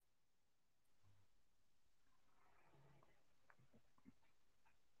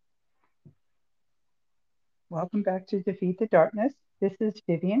Welcome back to Defeat the Darkness. This is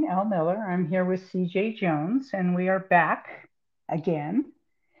Vivian L. Miller. I'm here with CJ Jones, and we are back again.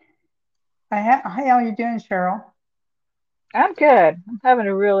 Hi, how are you doing, Cheryl? I'm good. I'm having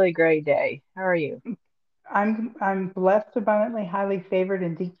a really great day. How are you? I'm blessed, abundantly, highly favored,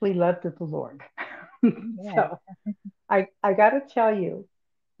 and deeply loved of the Lord. Yeah. So I got to tell you,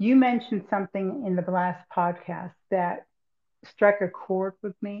 you mentioned something in the last podcast that struck a chord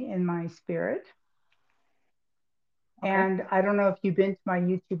with me in my spirit. Okay. And I don't know if you've been to my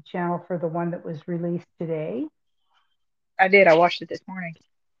YouTube channel for the one that was released today. I did. I watched it this morning.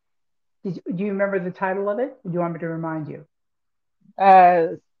 Do you remember the title of it? Do you want me to remind you?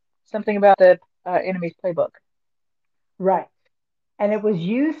 Uh, Something about the enemy's playbook. Right. And it was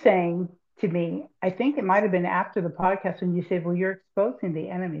you saying to me, I think it might have been after the podcast when you said, well, you're exposing the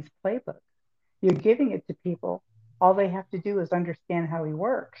enemy's playbook. You're giving it to people. All they have to do is understand how he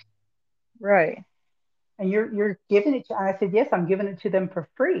works. Right. And you're giving it to, and I said, yes, I'm giving it to them for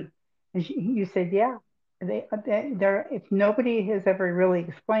free. And you said, yeah. They're, if nobody has ever really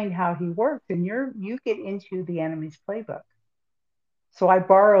explained how he works, and you get into the enemy's playbook. So I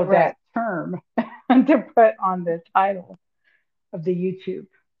borrowed Right. that term to put on the title of the YouTube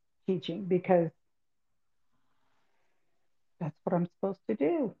teaching because that's what I'm supposed to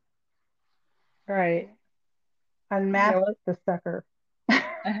do. Right. Yeah. Unmask the sucker.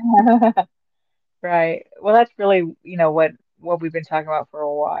 Right. Well, that's really, what we've been talking about for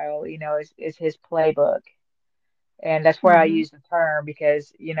a while, is his playbook. And that's why I Mm-hmm. use the term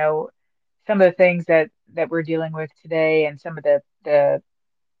because, some of the things that we're dealing with today and some of the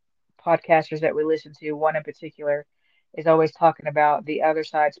podcasters that we listen to, one in particular, is always talking about the other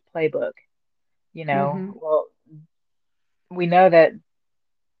side's playbook. Mm-hmm. Well, we know that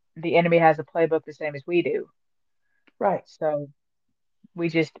the enemy has a playbook the same as we do. Right. So but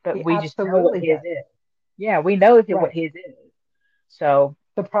He we just know what absolutely his does. is. Yeah, we know what Right. his is. So,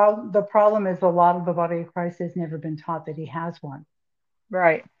 The problem is a lot of the body of Christ has never been taught that he has one.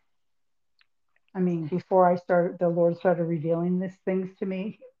 right. I mean, before I started, the Lord started revealing these things to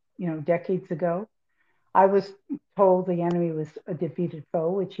me, decades ago. I was told the enemy was a defeated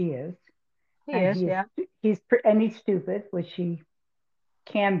foe, which he is, He and is, yeah. he's stupid, which he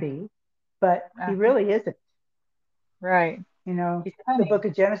can be, but he Uh-huh. really isn't. Right. You know, He's the cunning. book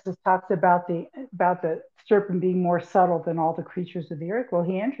of Genesis talks about the serpent being more subtle than all the creatures of the earth. Well,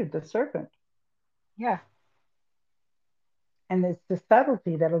 he entered the serpent, Yeah. and it's the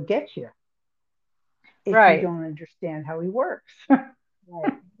subtlety that'll get you if you Right. don't understand how he works.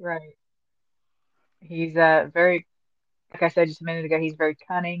 Right. Right. He's very, like I said just a minute ago, he's very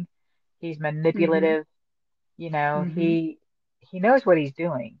cunning. He's Hmm. manipulative. Hmm. He knows what he's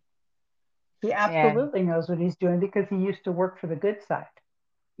doing. He And absolutely knows what he's doing because he used to work for the good side.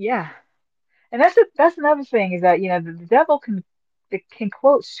 yeah. And that's another thing is that, the devil can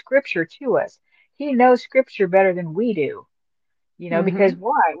quote scripture to us. He knows scripture better than we do, because Hmm.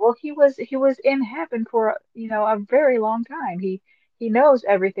 why? Well, he was in heaven for, a very long time. He knows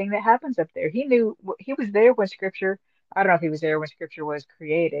everything that happens up there. He was there when scripture, I don't know if he was there when scripture was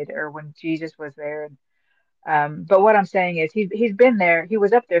created or when Jesus was there. But what I'm saying is he's been there. He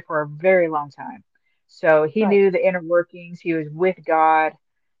was up there for a very long time. So he Right. knew the inner workings. He was with God.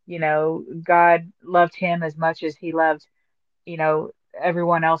 God loved him as much as he loved,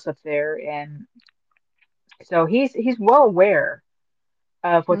 everyone else up there. And so he's well aware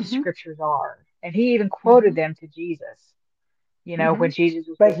of what the Hmm. scriptures are. And he even quoted Hmm. them to Jesus, Hmm. when Jesus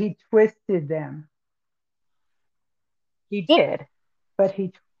was But with, he twisted them. he did. But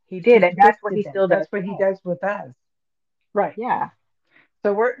he He did. he And that's what twisted he them. still does That's what he today. does with us. Right. Yeah.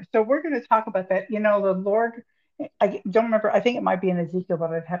 So we're going to talk about that. The Lord. I don't remember. I think it might be in Ezekiel,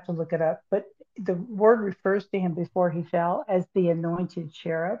 but I'd have to look it up. But the word refers to him before he fell as the anointed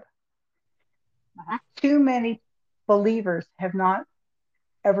cherub. Uh-huh. Too many believers have not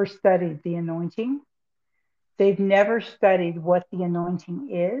ever studied the anointing. They've never studied what the anointing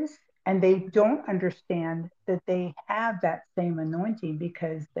is, and they Hmm. don't understand that they have that same anointing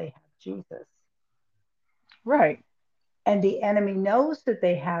because they have Jesus. Right. And the enemy knows that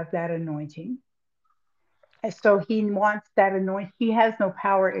they have that anointing. And so he wants that anointing. He has no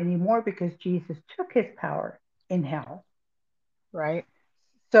power anymore because Jesus took his power in hell. Right.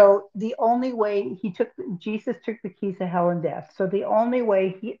 So the only way Jesus took the keys to hell and death. So the only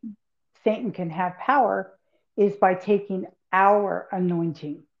way Satan can have power is by taking our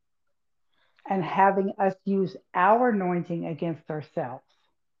anointing and having us use our anointing against ourselves.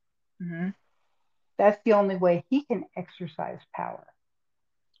 Hmm. That's the only way he can exercise power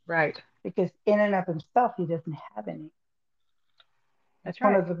Right. because in and of himself, he doesn't have any. It's That's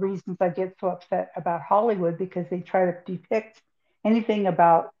one right. of the reasons I get so upset about Hollywood because they try to depict anything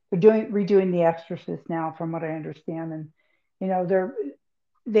about they're doing redoing The Exorcist now, from what I understand, and you know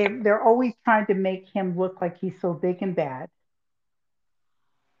they're always trying to make him look like he's so big and bad,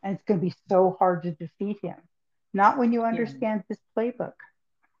 and it's going to be so hard to defeat him. Not when you Yeah. understand his playbook.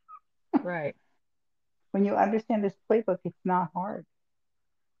 Right. When you understand his playbook, it's not hard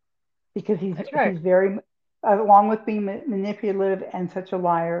because That's right. he's very, along with being manipulative and such a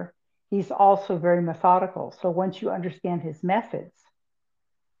liar, he's also very methodical. So once you understand his methods,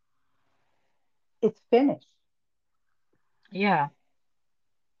 it's finished. Yeah.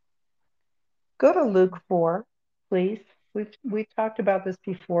 Go to Luke 4, please. We've talked about this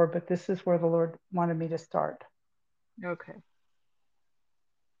before, but this is where the Lord wanted me to start. Okay.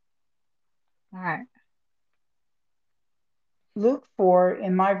 All right. Luke 4,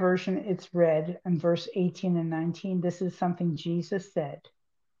 in my version, it's read in verse 18 and 19. This is something Jesus said.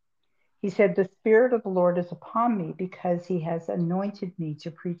 He said, "The Spirit of the Lord is upon me because he has anointed me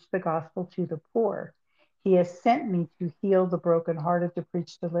to preach the gospel to the poor. He has sent me to heal the brokenhearted, to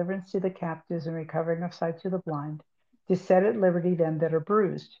preach deliverance to the captives and recovering of sight to the blind, to set at liberty them that are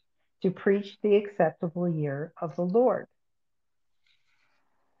bruised, to preach the acceptable year of the Lord."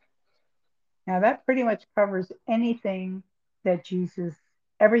 Now, that pretty much covers anything that Jesus,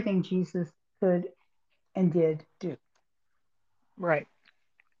 everything Jesus could and did do. Right.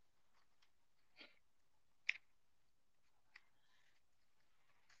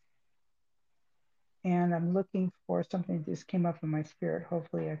 And I'm looking for something that just came up in my spirit.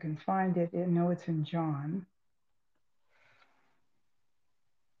 Hopefully, I can find it. I know it's in John.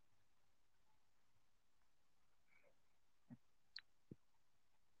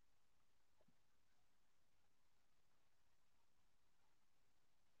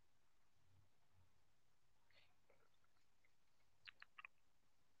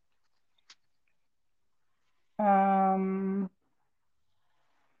 Um,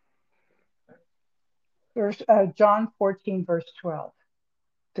 John 14, verse 12.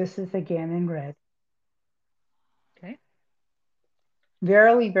 This is again in red. Okay.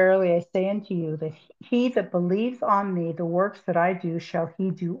 "Verily, verily, I say unto you, that he that believes on me, the works that I do, shall he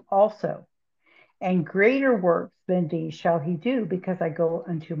do also. And greater works than these shall he do, because I go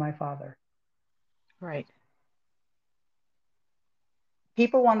unto my Father." Right.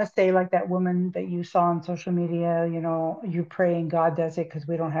 People want to say, like that woman that you saw on social media, you pray and God does it because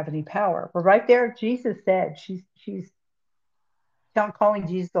we don't have any power. But right there, Jesus said she's calling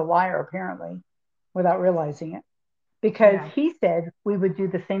Jesus a liar, apparently, without realizing it. Because Yeah. he said we would do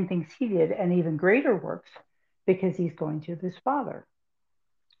the same things he did and even greater works because he's going to his Father.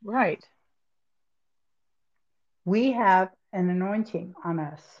 Right. We have an anointing on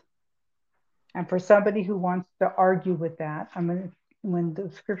us. And for somebody who wants to argue with that, when the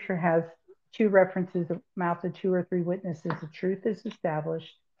scripture has two references, the mouth of two or three witnesses, the truth is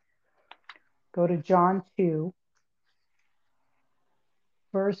established. Go to John 2,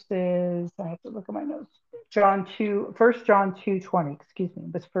 verses, I have to look at my notes. John 2, First John 2:20, excuse me,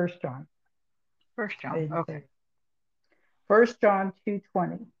 but First John. First I John. didn't say Okay. First John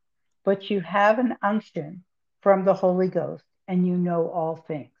 2:20. "But you have an unction from the Holy Ghost, and you know all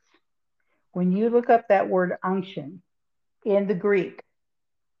things." When you look up that word unction in the Greek,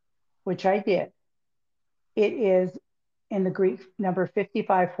 which I did, it is in the Greek number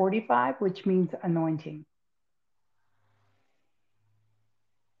 5545, which means anointing.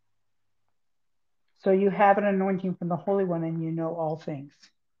 So you have an anointing from the Holy One and you know all things.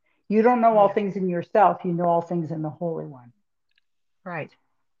 You don't know all Yeah. things in yourself, you know all things in the Holy One. Right.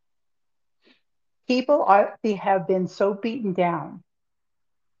 People they have been so beaten down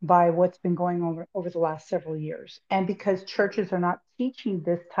by what's been going on over the last several years. And because churches are not teaching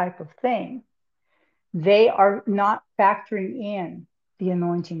this type of thing, they are not factoring in the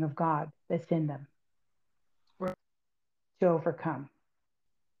anointing of God that's in them Right. to overcome.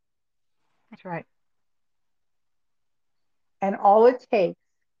 That's right. And all it takes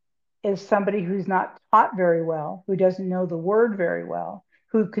is somebody who's not taught very well, who doesn't know the word very well,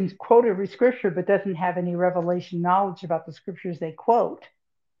 who can quote every scripture but doesn't have any revelation knowledge about the scriptures they quote.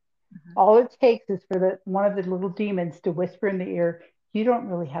 Hmm. All it takes is for one of the little demons to whisper in the ear, "You don't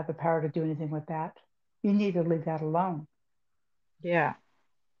really have the power to do anything with that. You need to leave that alone." Yeah.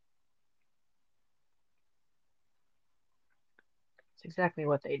 It's exactly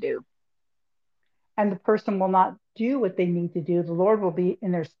what they do. And the person will not do what they need to do. The Lord will be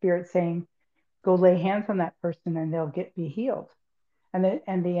in their spirit saying, "Go lay hands on that person and they'll be healed." And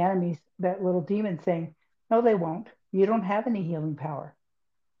the enemies, that little demon saying, "No, they won't. You don't have any healing power."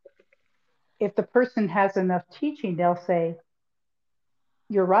 If the person has enough teaching, they'll say,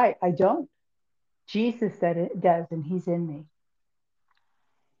 You're right. I don't. Jesus said it does, and He's in me.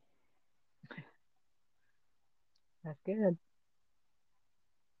 That's good.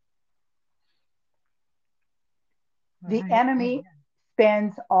 All The right. enemy Amen.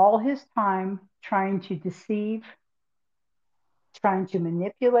 spends all his time trying to deceive, trying to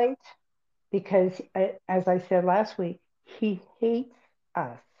manipulate, because, as I said last week, he hates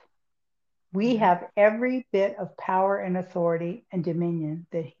us. We Hmm. have every bit of power and authority and dominion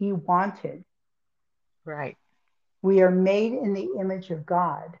that he wanted. Right. We are made in the image of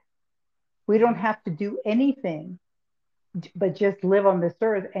God. We don't Hmm. have to do anything but just live on this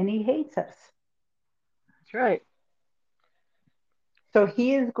earth, and he hates us. That's right. So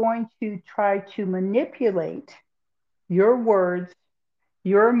he is going to try to manipulate your words,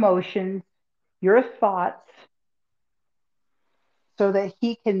 your emotions, your thoughts, so that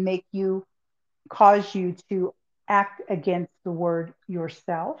he can make you, cause you to act against the word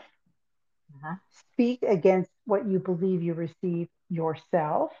yourself, Uh-huh. speak against what you believe you receive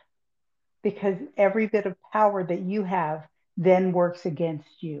yourself, because every bit of power that you have then works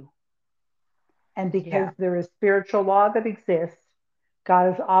against you. And because Yeah. there is spiritual law that exists,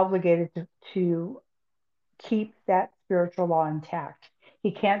 God is obligated to keep that spiritual law intact.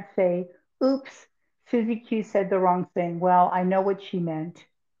 He can't say, oops, Susie Q said the wrong thing. Well, I know what she meant,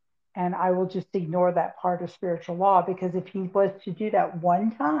 and I will just ignore that part of spiritual law, because if he was to do that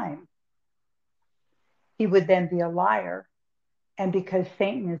one time, he would then be a liar. And because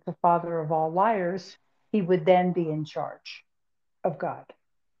Satan is the father of all liars, he would then be in charge of God.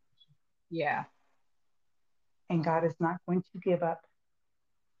 Yeah. And God is not going to give up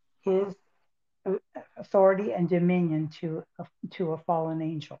his authority and dominion to a fallen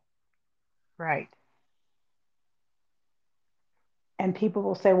angel. Right. And people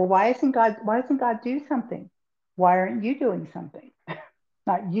will say, well, why doesn't God do something? Why aren't you doing something?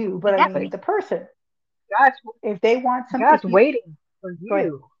 Not you, but I mean Exactly. the person. God's If they want some, God's if you waiting for go ahead.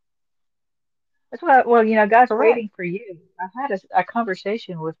 you. That's what, well, God's Correct. waiting for you. I had a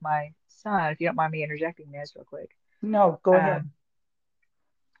conversation with my son, if you don't mind me interjecting this real quick. No, go ahead. Um,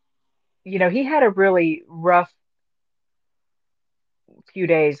 he had a really rough few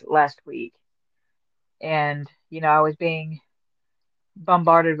days last week, and I was being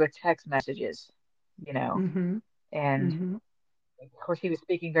bombarded with text messages, you know, Mm-hmm. and Mm-hmm. of course he was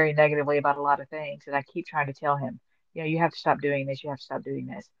speaking very negatively about a lot of things, and I keep trying to tell him, you have to stop doing this, you have to stop doing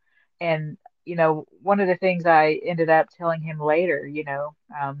this. And one of the things I ended up telling him later,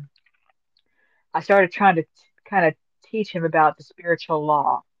 I started trying to kind of teach him about the spiritual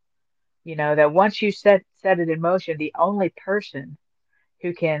law, that once you set it in motion, the only person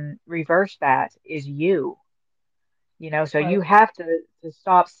who can reverse that is you. So you Right. have to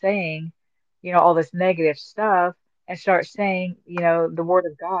stop saying, all this negative stuff and start saying, the word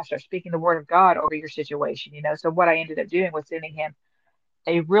of God, start speaking the word of God over your situation. So what I ended up doing was sending him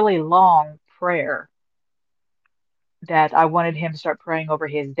a really long prayer that I wanted him to start praying over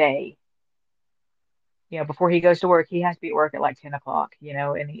his day. Before he goes to work, he has to be at work at like 10 o'clock,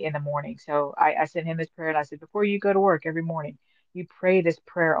 in the morning. So I sent him this prayer and I said, before you go to work every morning, you pray this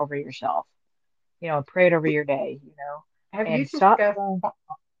prayer over yourself, pray it over your day, Have you and stop discussed saying,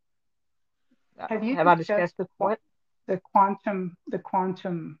 have you have I discussed discussed the what? the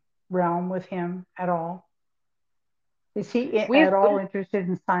quantum realm with him at all? Is he We've, at all we interested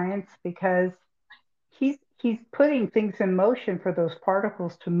in science? Because he's putting things in motion for those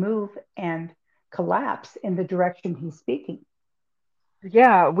particles to move and collapse in the direction he's speaking.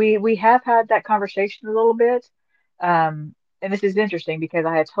 yeah, we have had that conversation a little bit. And this is interesting because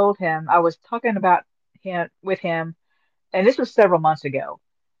I had told him I was talking about him with him, and this was several months ago,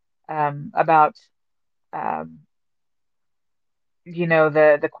 about um,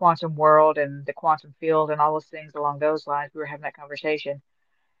 the quantum world and the quantum field and all those things along those lines. We were having that conversation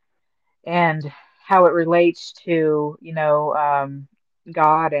and how it relates to,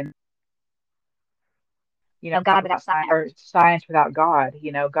 God and God without science or science without God.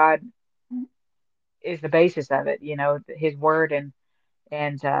 God is the basis of it, his word and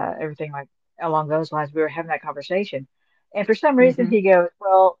everything like along those lines. We were having that conversation. And for some reason Mm-hmm. he goes,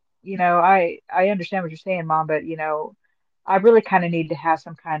 well, I understand what you're saying, Mom, but I really kind of need to have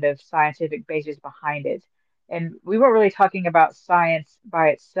some kind of scientific basis behind it. And we weren't really talking about science by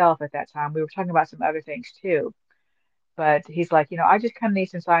itself at that time. We were talking about some other things too. But he's like, I just kind of need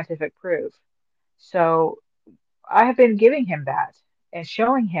some scientific proof. So I have been giving him that and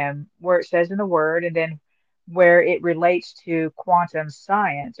showing him where it says in the word and then where it relates to quantum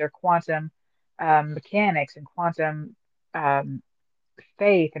science or quantum mechanics and quantum um,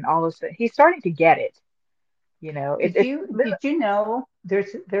 faith and all those things. He's starting to get it. It's Did you know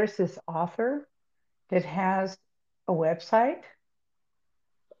there's this author that has a website,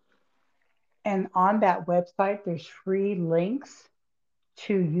 and on that website there's free links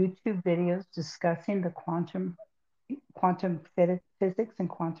to YouTube videos discussing the physics and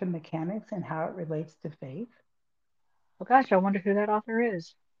quantum mechanics and how it relates to faith. oh gosh, I wonder who that author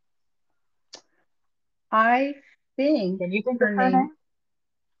is. I think Can you think of her her name name?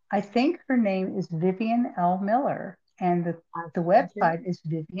 I think her name is Vivian L. Miller, and I the think it website is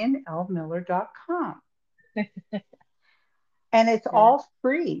vivianlmiller.com. is. And it's Yeah, all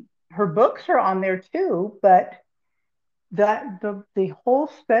free. Her books are on there too, but the whole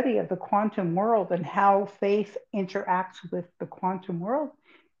study of the quantum world and how faith interacts with the quantum world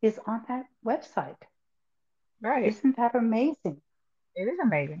is on that website. right. Isn't that amazing? It is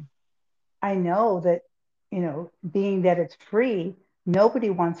amazing. I know that, being that it's free, nobody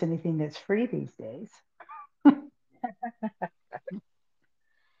wants anything that's free these days.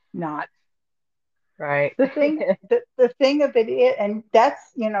 Not Right. the thing. The thing of it is, and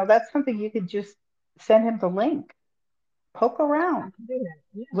that's something you could just send him the link. Poke I around. can do that.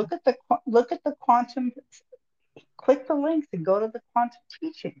 Yeah. Look at the quantum. Click the links and go to the quantum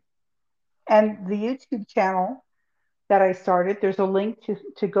teaching. And the YouTube channel that I started, there's a link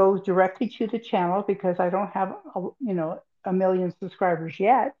to go directly to the channel because I don't have a million subscribers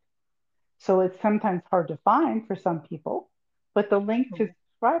yet. So it's sometimes hard to find for some people. But the link to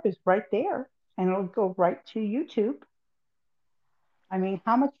subscribe is right there and it'll go right to YouTube. I mean,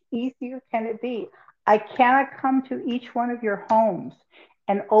 how much easier can it be? I cannot come to each one of your homes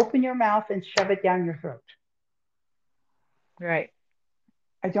and open your mouth and shove it down your throat. Right.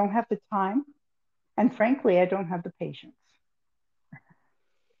 I don't have the time. And frankly, I don't have the patience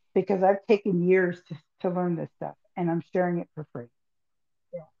because I've taken years to learn this stuff and I'm sharing it for free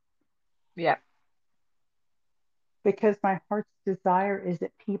Yeah. Yeah. because my heart's desire is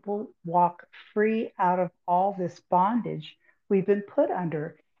that people walk free out of all this bondage we've been put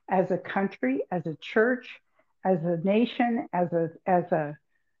under as a country, as a church, as a nation, as a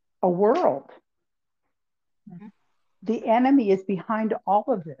world. Mhm. The enemy is behind all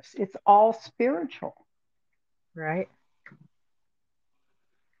of this. It's all spiritual. Right.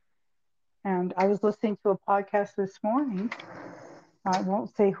 And I was listening to a podcast this morning. I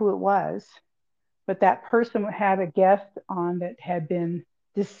won't say who it was, but that person had a guest on that had been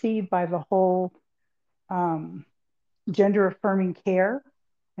deceived by the whole um, gender affirming care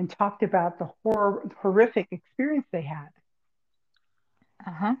and talked about the horrific experience they had.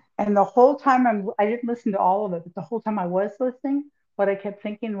 Uh-huh. And the whole time I didn't listen to all of it, but the whole time I was listening, what I kept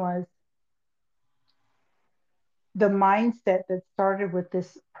thinking was the mindset that started with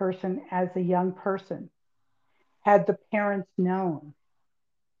this person as a young person. Had the parents known,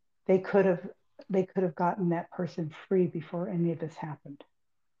 they could have they could have gotten that person free before any of this happened.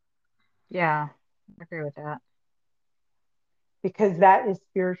 Yeah. I agree with that. Because that is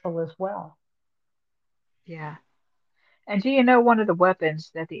spiritual as well. Yeah. And do you know one of the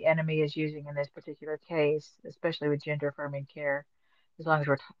weapons that the enemy is using in this particular case, especially with gender affirming care, as long as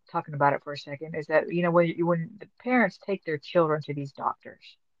we're talking about it for a second, is that, when the parents take their children to these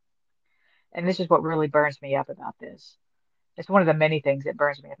doctors, and this is what really burns me up about this. It's one of the many things that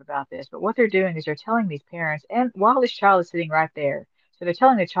burns me up about this. But what they're doing is they're telling these parents, and while this child is sitting right there, so they're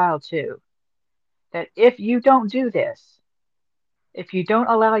telling the child too, that if you don't do this, if you don't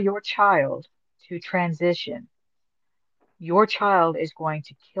allow your child to transition, your child is going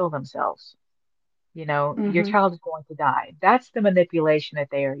to kill themselves. Your Mm-hmm. child is going to die. That's the manipulation that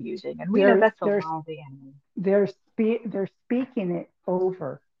they are using. And we know They're that's the they're lie of the enemy. they're speaking it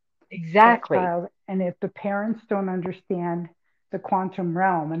over that Exactly. child. And if the parents don't understand the quantum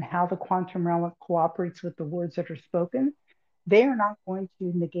realm and how the quantum realm cooperates with the words that are spoken, they are not going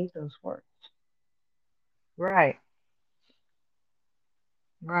to negate those words. Right.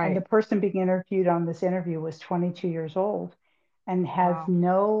 And the Right. person being interviewed on this interview was 22 years old and has Wow.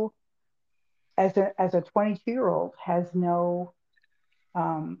 no, as a 22-year-old, has no,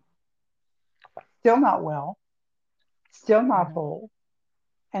 um, still not well, still not Hmm. whole,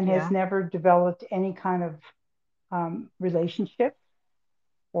 and has Yeah. never developed any kind of relationship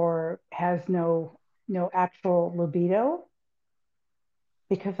or has no actual libido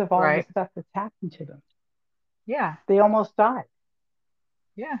because of all the Right. stuff that's happened to them. Yeah. They almost died.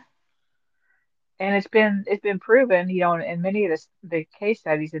 Yeah. And it's been proven, in many of the case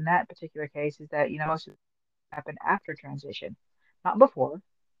studies in that particular case is that, most of it happened after transition, not before.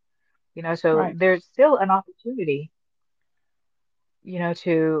 So Right. there's still an opportunity,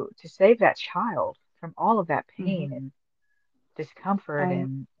 to save that child from all of that Hmm. pain and discomfort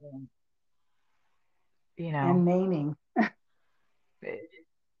And and you and know, maiming. it,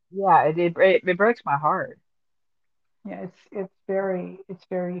 yeah, it breaks my heart. Yeah, it's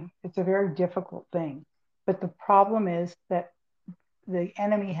a very difficult thing. But the problem is that the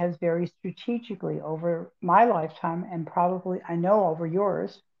enemy has very strategically over my lifetime and probably I know over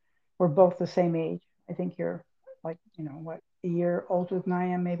yours. We're both the same age. I think you're like, what, a year older than I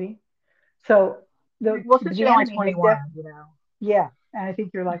am maybe. So Well, since the you're only enemy has 21, you know. yeah, and I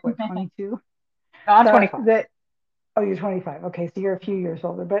think you're like what, 22? No, I'm So 25. that oh, you're 25. Okay, so you're a few years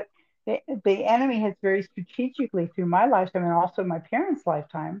older, but the enemy has very strategically through my lifetime and also my parents'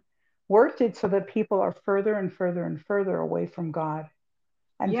 lifetime worked it so that people are further and further and further away from God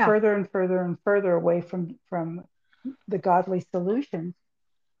and Yeah, further and further and further away from the godly solutions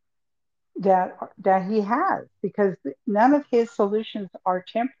that he has because none of his solutions are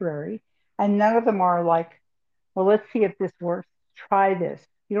temporary and none of them are like, well, let's see if this works. Try this.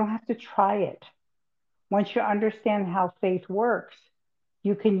 You don't have to try it. Once you understand how faith works,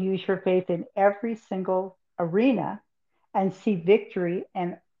 you can use your faith in every single arena and see victory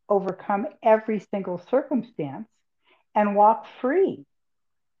and overcome every single circumstance and walk free.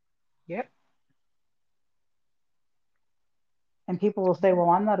 yep, And people will say, well,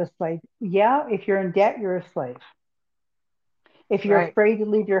 I'm not a slave. Yeah, if you're in debt, you're a slave. If you're right, afraid to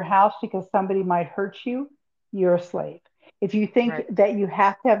leave your house because somebody might hurt you, you're a slave. If you think right, that you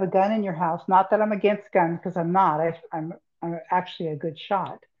have to have a gun in your house, not that I'm against guns because I'm not, I'm actually a good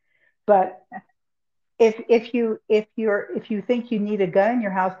shot. But if you think you need a gun in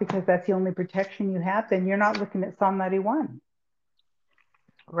your house because that's the only protection you have, then you're not looking at Psalm 91.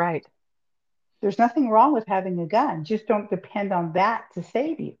 right, There's nothing wrong with having a gun. Just don't depend on that to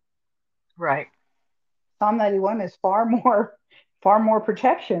save you. right. Psalm 91 is far more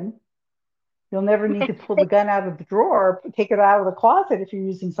protection. You'll never need to pull the gun out of the drawer or take it out of the closet if you're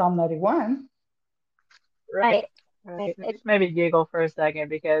using Psalm 91. Right. Right. It just made me giggle for a second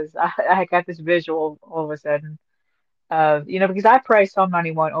because I got this visual all of a sudden of, because I pray Psalm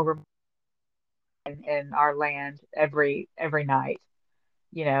 91 over in our land every night,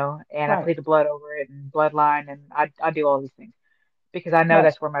 and I Right. plead the blood over it and bloodline and I do all these things because I know Right.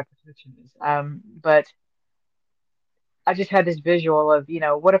 that's where my protection is. But I just had this visual of,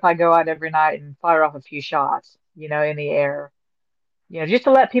 what if I go out every night and fire off a few shots, in the air, just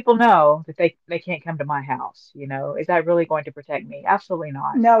to let people know that they can't come to my house, is that really going to protect me? Absolutely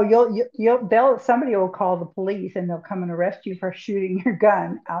not. No, somebody will call the police and they'll come and arrest you for shooting your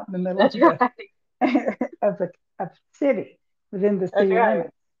gun out in the middle That's of the right. of the of city within the That's city right.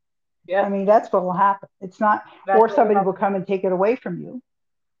 limits. I Yep. mean, that's what will happen. It's not, That's or what will somebody will happen. come and take it away from you.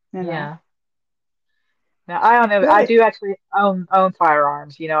 You know, Yeah. Now I don't know. I good. do actually own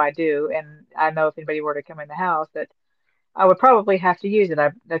firearms. I do, and I know if anybody were to come in the house that I would probably have to use it.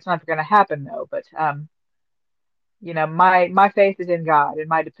 That's not going to happen though. But my faith is in God, and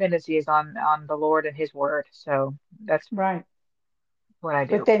my dependency is on the Lord and His Word. So that's Right. what I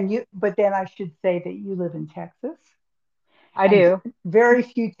do. But then I should say that you live in Texas, I and do. very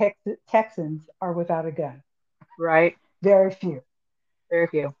few Texans are without a gun. Right. Very few. Very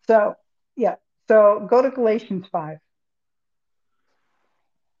few. So, yeah. So go to Galatians 5.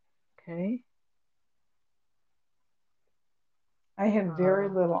 Okay. I have very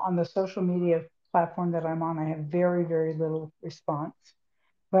Uh, little on the social media platform that I'm on. I have very, very little response.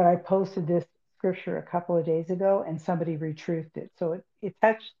 But I posted this scripture a couple of days ago and somebody retruthed it. So it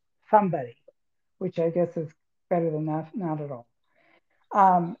touched somebody, which I guess is better than not at all.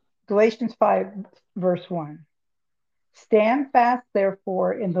 Galatians 5, verse 1. Stand fast,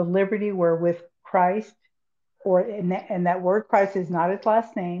 therefore, in the liberty wherewith Christ, and that word Christ is not his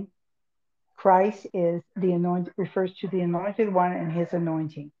last name. Christ is the anointed, refers to the anointed one and his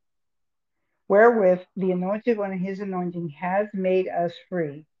anointing, wherewith the anointed one and his anointing has made us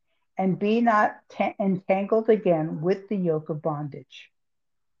free, and be not entangled again with the yoke of bondage.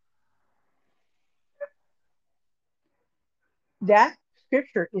 That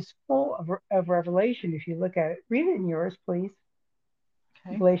scripture is full of revelation. If you look at it, read it in yours, please.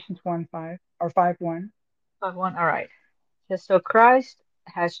 okay. Galatians 1 5 or 5 1. Five one. All right. Just so Christ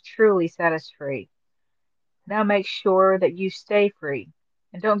has truly set us free. Now make sure that you stay free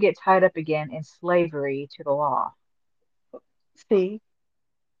and don't get tied up again in slavery to the law. See,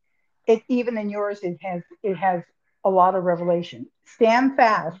 it even in yours it has a lot of revelation. Stand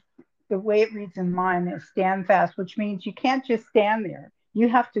fast. The way it reads in mine is stand fast, which means you can't just stand there. You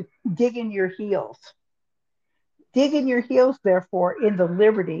have to dig in your heels. Dig in your heels, therefore, in the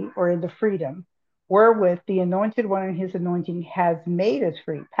liberty or in the freedom wherewith the anointed one and his anointing has made us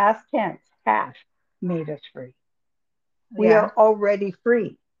free. Past tense, has made us free. We Yeah. are already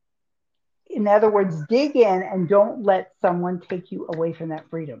free. In other words, dig in and don't let someone take you away from that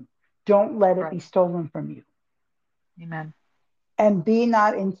freedom. Don't let it be Right. stolen from you. Amen. And be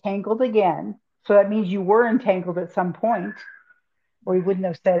not entangled again. So that means you were entangled at some point, or you wouldn't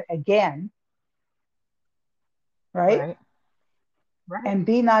have said again, right? Right. Right. And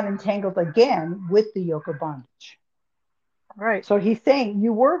be not entangled again with the yoke of bondage. Right. So he's saying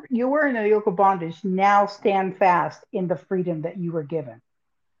you were in a yoke of bondage. Now stand fast in the freedom that you were given.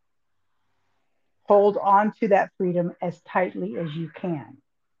 Hold on to that freedom as tightly as you can.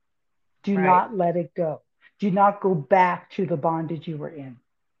 Do Right. not let it go. Do not go back to the bondage you were in.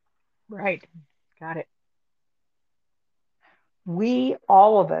 Right. Got it. We,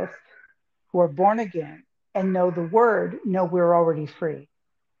 all of us who are born again and know the word, know we're already free.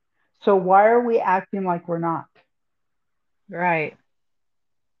 So why are we acting like we're not? Right.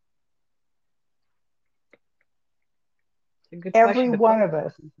 It's a good Every question to one pose of to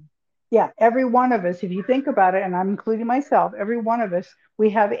us, people. yeah, every one of us, if you think about it, and I'm including myself, every one of us, we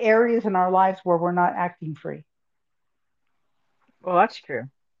have areas in our lives where we're not acting free. Well, that's true.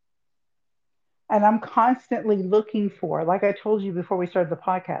 And I'm constantly looking for, like I told you before we started the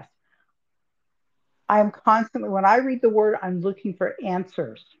podcast, I'm constantly, when I read the word, I'm looking for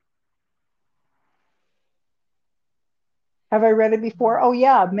answers. Have I read it before? Mhm. Oh,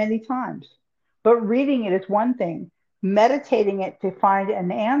 yeah, many times. But reading it is one thing. Meditating it to find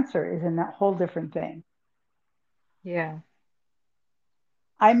an answer is a whole different thing. Yeah.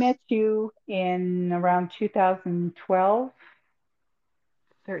 I met you in around 2012. Is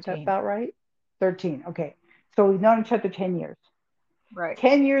that 13. about right? 13. Okay. So we've known each other 10 years. Right.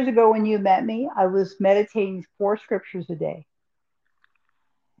 10 years ago, when you met me, I was meditating 4 scriptures a day.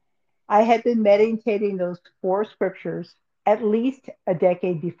 I had been meditating those 4 scriptures at least a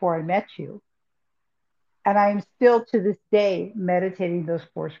decade before I met you. And I am still to this day meditating those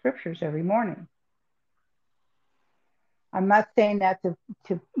 4 scriptures every morning. I'm not saying that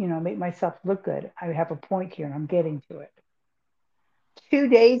to make myself look good. I have a point here and I'm getting to it. 2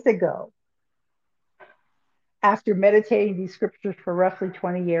 days ago, after meditating these scriptures for roughly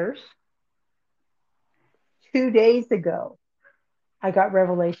 20 years, 2 days ago, I got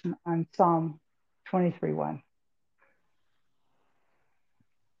revelation on Psalm 23:1.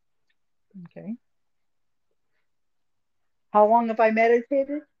 Okay. How long have I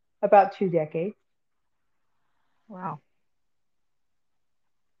meditated? About 2 decades. Wow.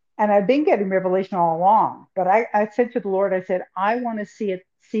 And I've been getting revelation all along. But I said to the Lord, I said, I want to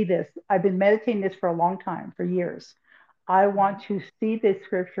see this. I've been meditating this for a long time, for years. I want Mhm. to see this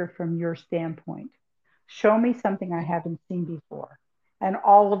scripture from your standpoint. Show me something I Okay. haven't seen before. And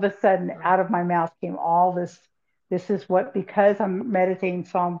all of a sudden, Right. out of my mouth came all this. This is what, because I'm meditating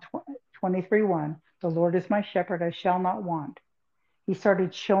Psalm 23:1, the Lord is my shepherd, I shall not want. He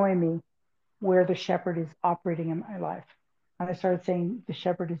started showing me where the shepherd is operating in my life. And I started saying, the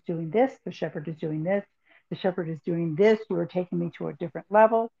shepherd is doing this, the shepherd is doing this, the shepherd is doing this. You are taking me to a different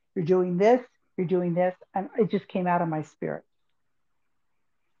level. You're doing this, you're doing this. And it just came out of my spirit.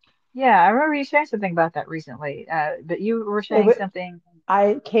 Yeah, I remember you saying something about that recently. But you were It, saying something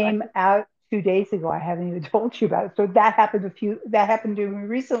I like, came out 2 days ago. I haven't even told you about it. So that happened to me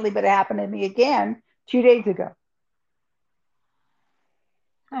recently, but it happened to me again 2 days ago.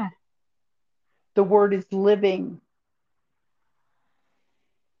 huh, The word is living.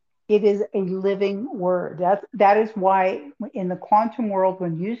 It is a living word. That is why in the quantum world,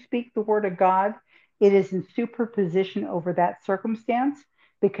 when you speak the word of God, it is in superposition over that circumstance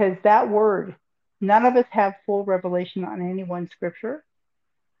because that word, none of us have full revelation on any one scripture,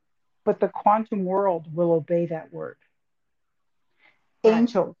 but the quantum world will obey that word. right.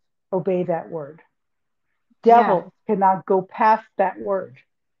 Angels obey that word. Yeah, Devils cannot go past that word.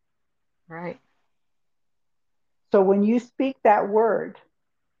 right. So when you speak that word,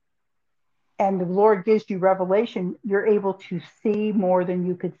 and the Lord gives you revelation, you're able to see more than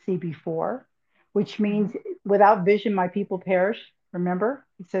you could see before, which Hmm. means without vision, my people perish. Remember,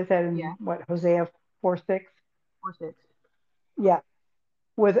 it says that Yeah, in what, Hosea 4:6? or six. Yeah.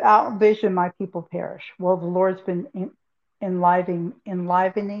 Without vision, my people perish. Well, the Lord's been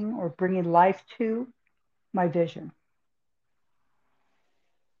enlivening or bringing life to my vision.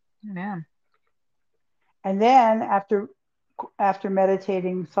 Amen. And then after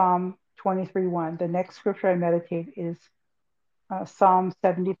meditating Psalm 23:1, the next scripture I meditate is Psalm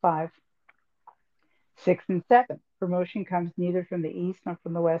 75, 6 and 7. Promotion comes neither from the east, nor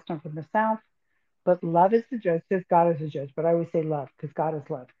from the west, nor from the south, but love is the judge. It says God is the judge, but I always say love because God is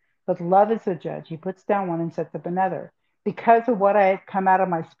love. But love is the judge. He puts down one and sets up another. Because of what I had come out of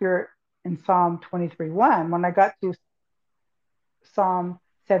my spirit in Psalm 23:1, when I got to Psalm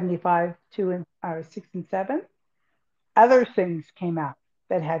 75, 2 and 6 and 7, other things came out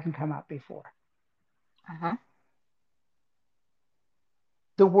that hadn't come out before. Uh-huh.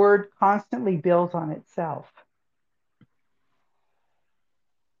 The word constantly builds on itself.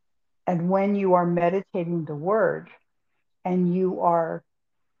 And when you are meditating the word and you are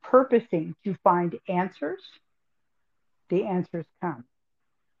purposing to find answers, the answers come.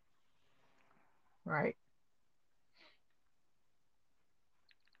 Right.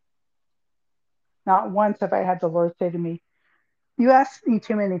 Not once have I had the Lord say to me, "You ask me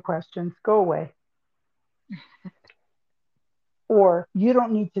too many questions, go away." Or, "You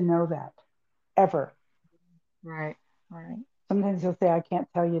don't need to know that, ever." Right. Right. Sometimes he'll say, "I can't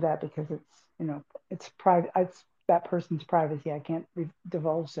tell you that because it's private. It's that person's privacy. I can't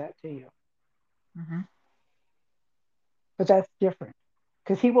divulge that to you." Mm-hmm. But that's different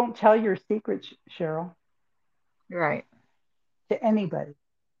because he won't tell your secrets, Cheryl, Right. to anybody.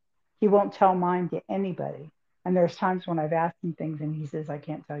 He won't tell mine to anybody. And there's times when I've asked him things and he says, "I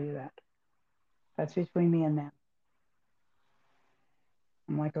can't tell you that. That's between me and them."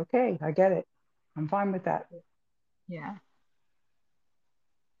 I'm like, "Okay, I get it. I'm fine with that." Yeah.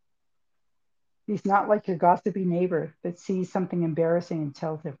 He's not like your gossipy neighbor that sees something embarrassing and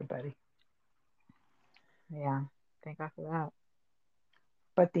tells everybody. Yeah. Thank God for that.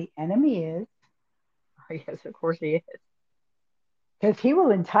 But the enemy is, Yes, of course he is. because he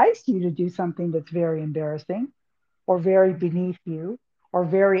will entice you to do something that's very embarrassing or very Mm-hmm. beneath you or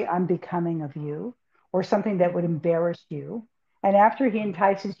very unbecoming of you or something that would Mm-hmm. embarrass you. And after he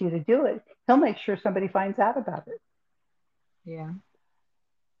entices you to do it, he'll make sure somebody finds out about it, Yeah.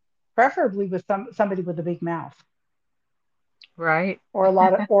 preferably with somebody with a big mouth Right. or a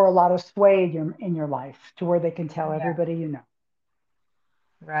lot of sway in your life to where they can tell Yeah. everybody you know.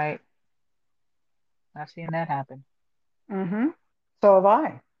 Right. I've seen that happen. Mm-hmm. So have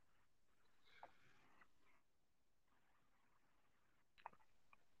I.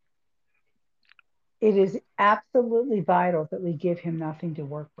 It is absolutely vital that we give him nothing to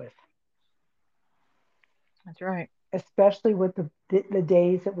work with, That's right. especially with the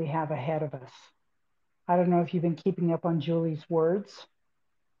days that we have ahead of us. I don't know if you've been keeping up on Julie's words.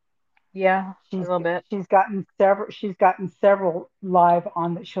 Yeah, a She's little bit. she's gotten several live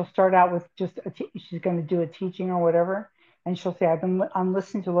on that. She'll start out with just she's going to do a teaching or whatever, and she'll say, I'm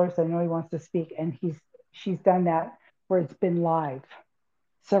listening to Lord, so I know he wants to speak," and she's done that where it's been live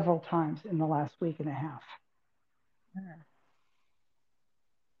several times in the last week and a half. Yeah.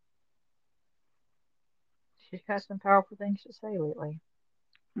 She's got some powerful things to say lately.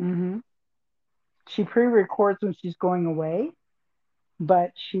 Hmm. She pre-records when she's going away,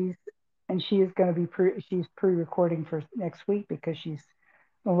 but she is going to be she's pre-recording for next week because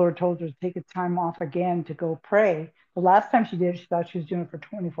the Lord told her to take a time off again to go pray. The last time she did, she thought she was doing it for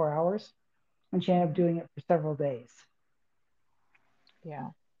 24 hours, and she ended up Hmm. doing it for several days.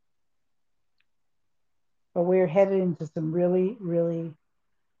 Yeah. But we're headed into some really, really,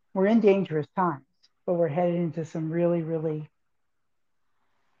 we're in dangerous times, but we're headed into some really, really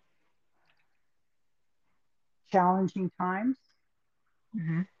challenging times.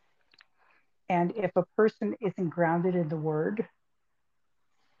 Hmm. And if a person isn't grounded in the Word,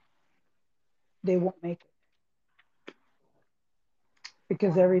 they won't make it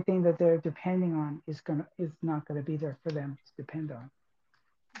because Wow. everything that they're depending on is not going to be there for them to depend on.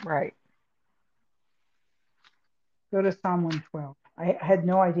 Right. Go to Psalm 112. I had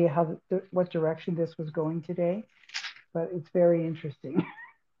no idea what direction this was going today, but it's very interesting.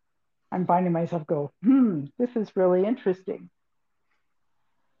 I'm finding myself go, this is really interesting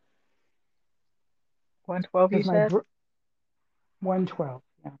One twelve, you because my said? 112.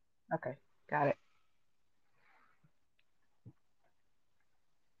 Yeah. Okay. Got it.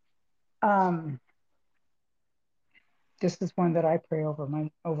 Um, this is one that I pray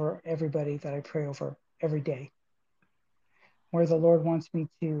over everybody that I pray over every day, where the Lord wants me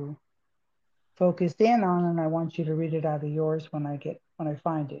to focus in on, and I want you to read it out of yours when I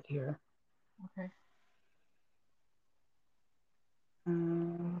find it here. Okay.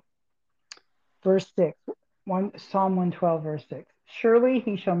 Um, verse 6, Psalm 112, verse 6. Surely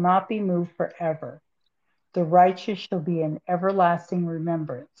he shall not be moved forever. The righteous shall be in everlasting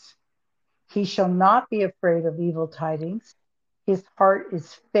remembrance. He shall not be afraid of evil tidings. His heart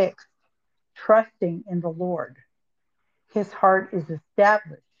is fixed, trusting in the Lord. His heart is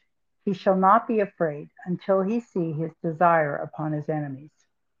established. He shall not be afraid until he see his desire upon his enemies.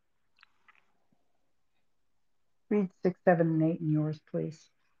 Read 6, 7, and 8 in yours, please.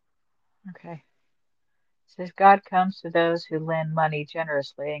 Okay. It says God comes to those who lend money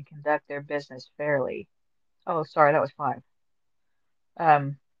generously and conduct their business fairly. Oh, sorry, that was five.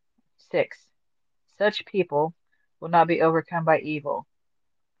 Um, 6. Such people will not be overcome by evil.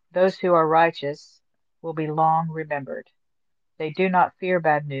 Those who are righteous will be long remembered. They do not fear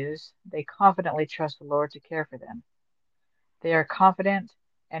bad news. They confidently trust the Lord to care for them. They are confident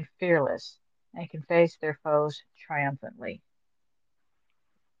and fearless and can face their foes triumphantly.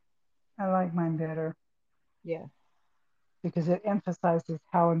 I like mine better Yeah, because it emphasizes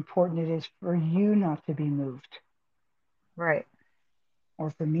how important it is for you not to be moved right.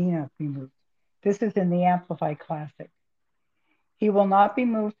 or for me not to be moved. This is in the Amplified Classic. He will not be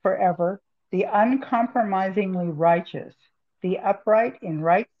moved forever. The uncompromisingly righteous, the upright in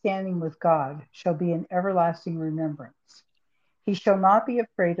right standing with God, shall be in everlasting remembrance. He shall not be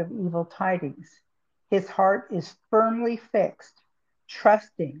afraid of evil tidings. His heart is firmly fixed,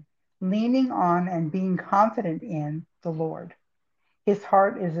 trusting, leaning on, and being confident in the Lord. His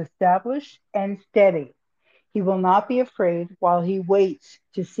heart is established and steady. He will not be afraid while he waits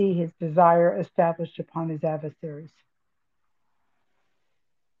to see his desire established upon his adversaries.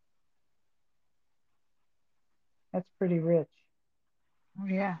 That's pretty rich. Oh,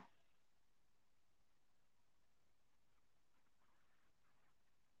 yeah.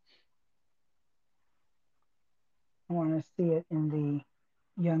 I want to see it in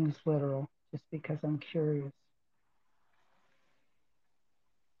the Young's literal just because I'm curious.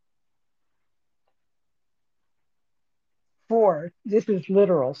 For this is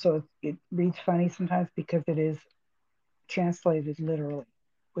literal, so it reads funny sometimes because it is translated literally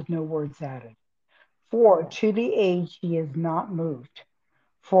with no words added. For Yeah. to the age he is not moved.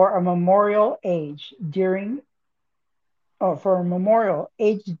 For a memorial age during, for a memorial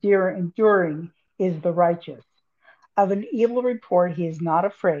age during, enduring is the righteous. Of an evil report he is not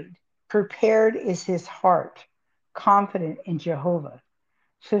afraid. Prepared is his heart, confident in Jehovah.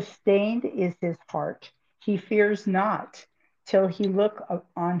 Sustained is his heart. He fears not till he look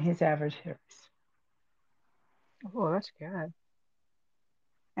on his adversaries. Oh, that's good.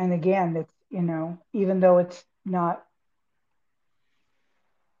 And again, it's, even though it's not,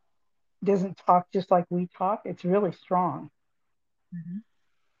 doesn't talk just like we talk, it's really strong. Hmm.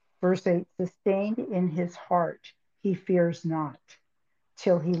 Verse 8, sustained in his heart, he fears not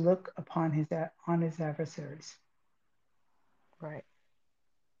till he look upon his adversaries. Right.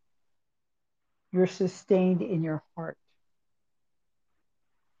 You're sustained in your heart,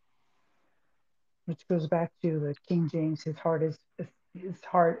 which goes back to the King James. His heart is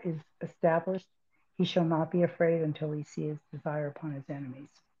established. He shall not be afraid until he see his desire upon his enemies.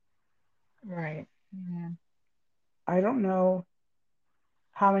 Right. Yeah. I don't know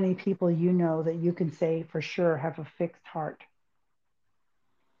how many people you know that you can say for sure have a fixed heart.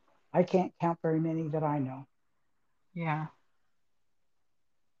 I can't count very many that I know. Yeah.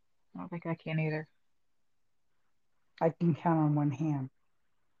 I don't think I can either. I can count on one hand.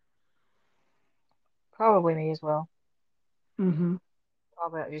 Probably me as well. Mm-hmm.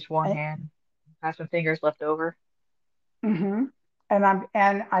 Probably just one And, hand. Have some fingers left over. mm-hmm. And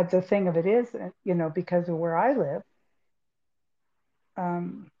the thing of it is, because of where I live,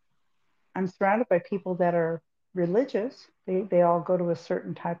 um, I'm surrounded by people that are religious. They all go to a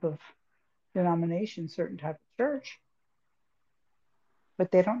certain type of denomination, certain type of church,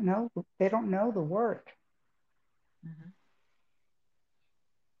 but they don't know the word. Hmm.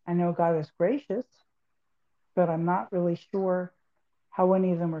 I know God is gracious, but I'm not really sure how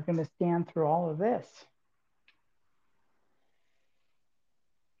any of them are going to stand through all of this.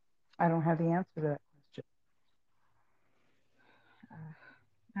 I don't have the answer to that question.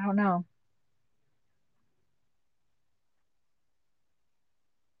 I don't know.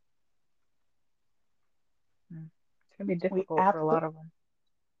 Mm. It's gonna be We difficult for a lot absolutely, of them.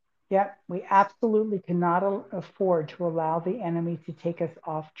 yeah, we absolutely cannot afford to allow the enemy to take us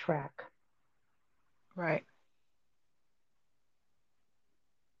off track. Right.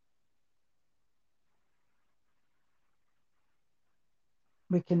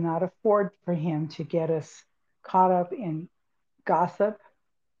 We cannot afford for him to get us caught up in gossip,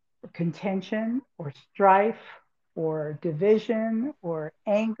 or contention, or strife, or division, or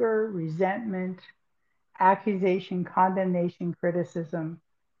anger, resentment, accusation, condemnation, criticism.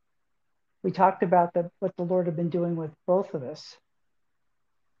 We talked about what the Lord had been doing with both of us.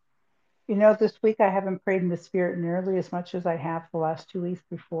 This week I haven't prayed in the Spirit nearly as much as I have the last 2 weeks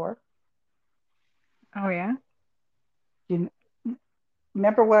before. Oh yeah. You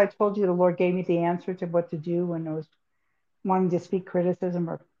remember what I told you? The Lord gave me the answer to what to do when I was wanting to speak criticism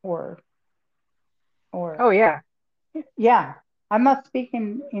or Oh yeah. yeah. I'm not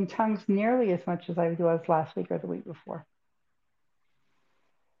speaking in tongues nearly as much as I was last week or the week before.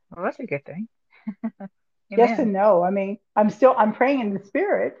 Well, that's a good thing. Yes and Amen. no. I mean, I'm praying in the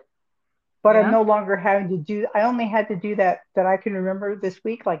spirit, but I'm Yeah. no longer having to do. I only had to do that I can remember this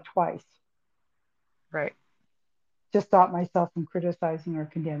week like twice Right. to stop myself from criticizing or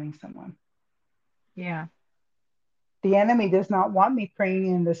condemning someone. Yeah. The enemy does not want me praying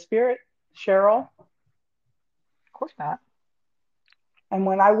in the spirit, Cheryl. Of course not. And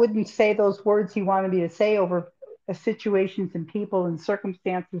when I wouldn't say those words he wanted me to say over situations and people and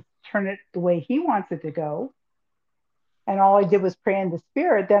circumstances, turn it the way he wants it to go, and all I did was pray in the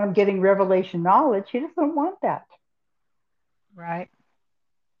spirit, then I'm getting revelation knowledge. He doesn't want that. Right.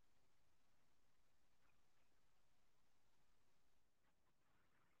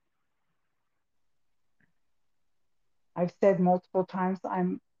 I've said multiple times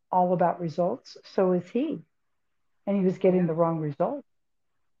I'm all about results. So is he. And he was getting Yeah. the wrong result.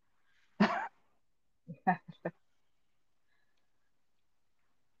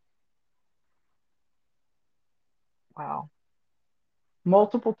 Wow.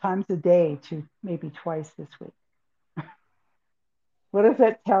 Multiple times a day to maybe twice this week. What does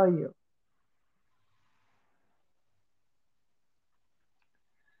that tell you?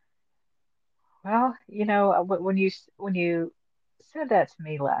 Well, when you said that to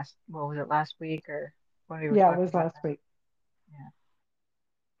me last, what was it, last week or when we were Yeah, it talking was about last that? week.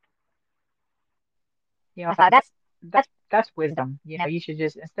 Yeah. I thought that's wisdom. You should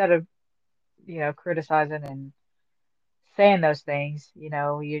just instead of, criticizing and saying those things,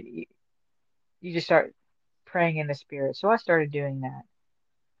 you just start praying in the spirit. So I started doing that.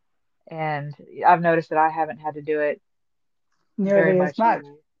 And I've noticed that I haven't had to do it very Nearly as much much.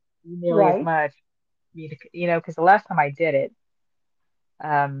 either, nearly as Right. much. Because the last time I did it,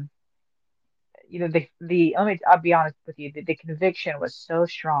 um, the only I'll be honest with you, the conviction was so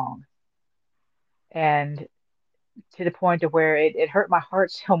strong and to the point of where it hurt my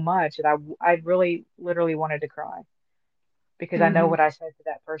heart so much that I really literally wanted to cry because I know Mm-hmm. what I said to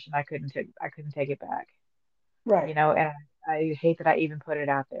that person, I couldn't take it back, Right. and I hate that I even put it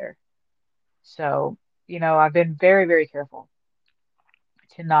out there. So, I've been very, very careful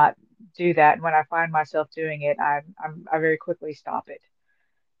to not do that. When I find myself doing it, I very quickly stop it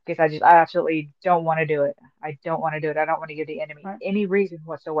because I absolutely don't want to do it. I don't want to do it. I don't want to give the enemy Right. any reason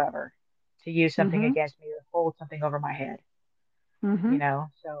whatsoever to use something Mm-hmm. against me or hold something over my head, Mm-hmm.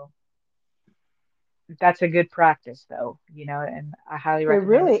 So that's a good practice though, and I highly It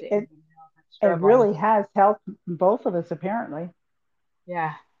recommend it really to it anybody else that's it struggling. really has helped both of us apparently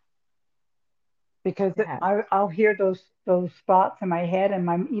Yeah, because it has. I'll hear those thoughts in my head and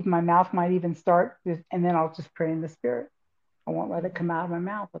my mouth might even start and then I'll just pray in the spirit. I won't let it Hmm. come out of my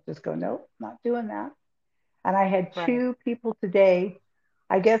mouth. I'll just go, nope, not doing that. And I had Right. two people today.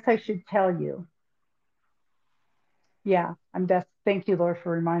 I guess I should tell you. Yeah, thank you, Lord,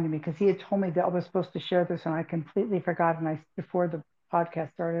 for reminding me because he had told me that I was supposed to share this and I completely forgot. And before the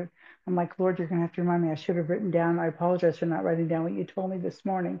podcast started, I'm like, Lord, you're going to have to remind me. I should have written down. I apologize for not writing down what you told me this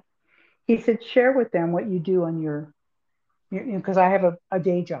morning. He said, share with them what you do on because I have a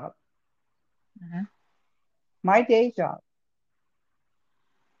day job. Hmm. My day job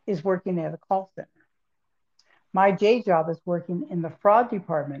is working at a call center. My day job is working in the fraud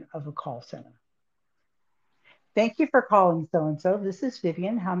department of a call center. Thank you for calling so and so. This is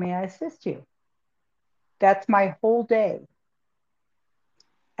Vivian. How may I assist you? That's my whole day.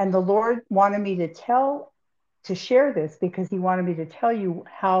 And the Lord wanted me to share this because he wanted me to tell you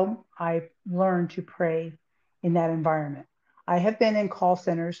how I learned to pray in that environment. I have been in call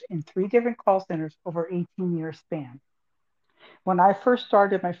centers in three different call centers over 18 years span. When I first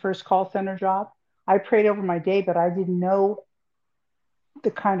started my first call center job, I prayed over my day, but I didn't know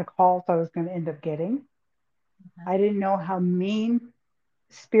the kind of calls I was going to end up getting. Hmm. I didn't know how mean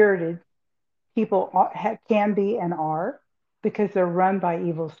spirited people can be and are because they're run by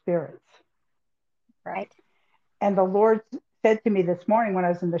evil spirits. Right. And the Lord said to me this morning when I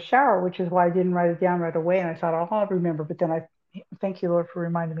was in the shower, which is why I didn't write it down right away. And I thought, oh, I'll remember. But then I thank you, Lord, for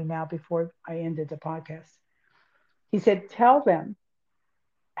reminding me now before I ended the podcast. He said, tell them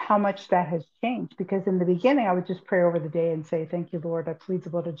how much that has changed. Because in the beginning, I would just pray over the day and say, thank you, Lord. I plead the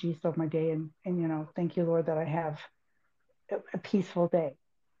blood of Jesus over my day. And thank you, Lord, that I have a peaceful day.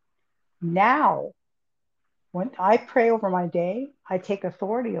 Now, when I pray over my day, I take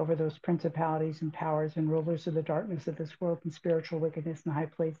authority over those principalities and powers and rulers of the darkness of this world and spiritual wickedness in high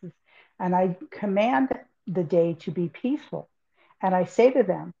places. And I command the day to be peaceful. And I say to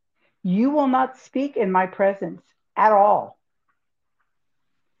them, you will not speak in my presence at all.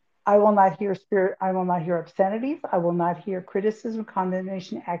 I will not hear spirit. I will not hear obscenities. I will not hear criticism,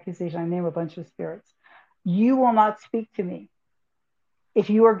 condemnation, accusation. I name a bunch of spirits. You will not speak to me. If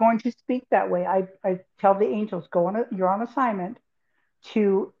you are going to speak that way, I tell the angels, you're on assignment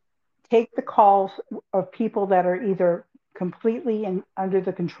to take the calls of people that are either completely under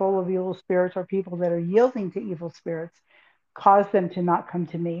the control of evil spirits or people that are yielding to evil spirits, cause them to not come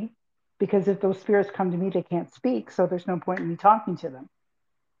to me. Because if those spirits come to me, they can't speak. So there's no point in me talking to them.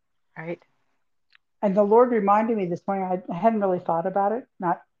 Right. And the Lord reminded me this morning, I hadn't really thought about it.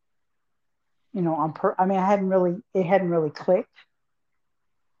 Not, I mean, it hadn't really clicked.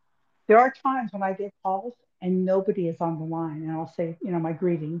 There are times when I get calls and nobody is on the line, and I'll say, my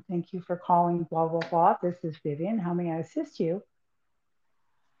greeting, thank you for calling, blah, blah, blah. This is Vivian. How may I assist you?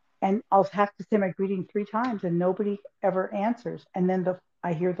 And I'll have to say my greeting 3 times and nobody ever answers. And then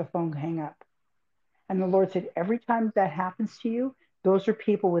I hear the phone hang up. And the Lord said, every time that happens to you, those are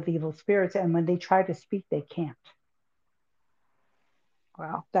people with evil spirits. And when they try to speak, they can't.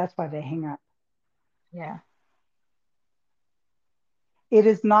 Wow. That's why they hang up. Yeah. It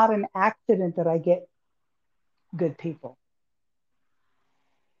is not an accident that I get good people.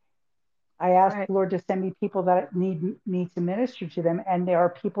 I ask Right. the Lord to send me people that need me to minister to them. And there are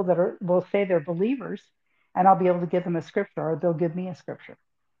people that will say they're believers, and I'll be able to give them a scripture, or they'll give me a scripture.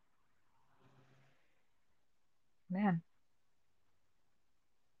 Man.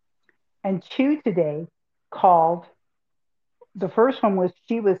 And two today called. The first one was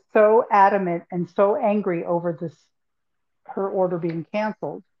she was so adamant and so angry over her order being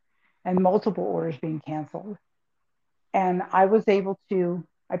canceled and multiple orders being canceled. And I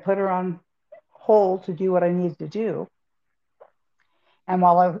put her on hold to do what I needed to do. And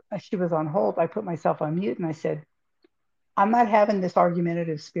while she was on hold, I put myself on mute and I said, I'm not having this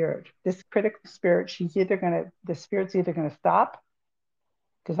argumentative spirit. This critical spirit, the spirit's either going to stop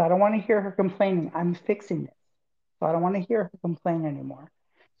because I don't want to hear her complaining. I'm fixing it. So I don't want to hear her complain anymore.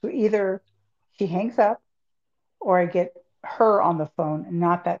 So either she hangs up or I get her on the phone and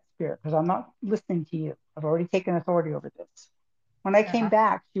not that spirit because I'm not listening to you. I've already taken authority over this. When I came Uh-huh.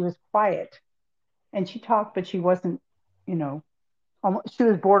 back, she was quiet and she talked, but she wasn't, you know, she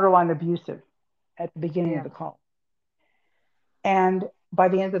was borderline abusive at the beginning of Yeah. the call. And by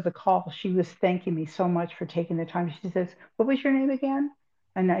the end of the call, she was thanking me so much for taking the time. She says, "What was your name again?"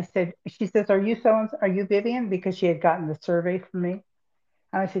 And she says, Are you Vivian? Because she had gotten the survey from me.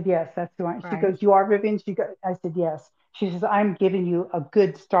 And I said, yes, that's who I am. She Right. goes, you are Vivian? I said, yes. She says, I'm giving you a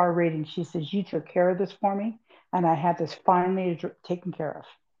good star rating. She says, you took care of this for me. And I had this finally taken care of.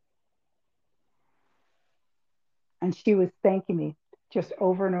 And she was thanking me just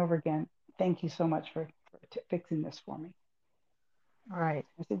over and over again. Thank you so much for fixing this for me. Right.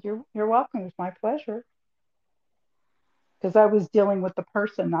 I said, you're welcome. It was my pleasure. Because I was dealing with the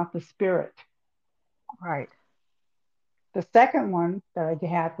person, not the spirit. Right. The second one that I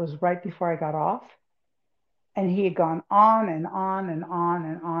had was right before I got off. And he had gone on and on and on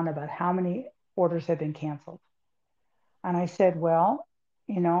and on about how many orders had been canceled. And I said, well,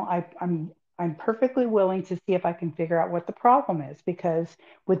 I'm perfectly willing to see if I can figure out what the problem is because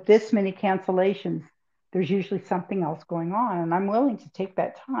with this many cancellations, there's usually something else going on, and I'm willing to take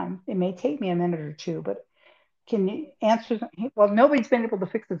that time. It may take me a minute or two, but can you answer? Well, nobody's been able to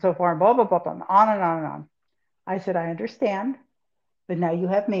fix it so far. Blah blah blah blah. On and on and on. I said, I understand, but now you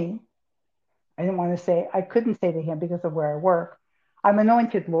have me. I couldn't say to him because of where I work. I'm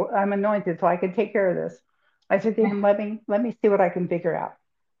anointed, Lord. I'm anointed, so I can take care of this. I said to him, let me see what I can figure out.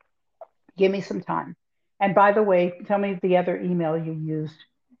 Give me some time. And by the way, tell me the other email you used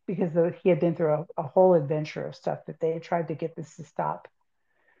because he had been through a whole adventure of stuff that they had tried to get this to stop.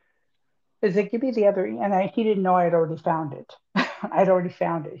 Is it give me the other? He didn't know I had already found it. I'd already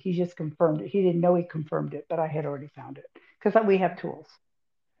found it. He just confirmed it. He didn't know he confirmed it, but I had already found it because we have tools.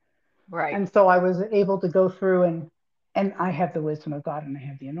 Right. And so I was able to go through and I have the wisdom of God and I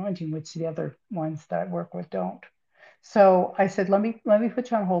have the anointing, which the other ones that I work with don't. So I said, let me put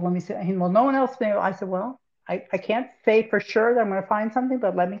you on hold. Let me see. And well, no one else knew. I said, well, I can't say for sure that I'm going to find something,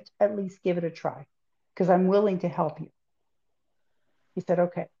 but let me at least give it a try because I'm willing to help you. He said,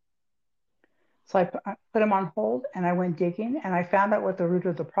 okay. So I put him on hold and I went digging and I found out what the root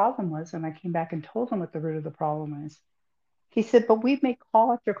of the problem was. And I came back and told him what the root of the problem is. He said, but we make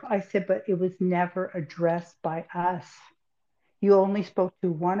call after call. I said, but it was never addressed by us. You only spoke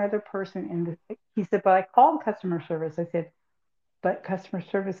to one other person in the. He said, but I called customer service. I said, but customer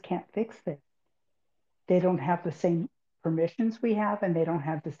service can't fix this. They don't have the same permissions we have, and they don't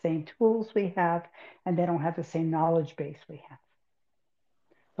have the same tools we have, and they don't have the same knowledge base we have.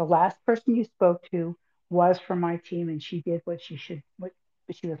 The last person you spoke to was from my team, and she did what she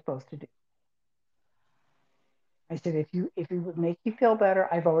was supposed to do. I said, if it would make you feel better,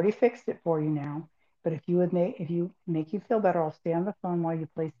 I've already fixed it for you now. But if you make you feel better, I'll stay on the phone while you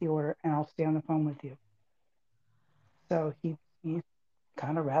place the order, and I'll stay on the phone with you. So he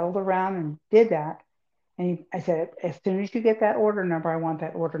kind of rattled around and did that. And I said, as soon as you get that order number, I want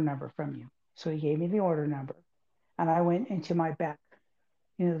that order number from you. So he gave me the order number, and I went into my back,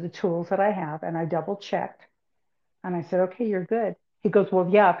 the tools that I have, and I double checked. And I said, okay, you're good. He goes, well,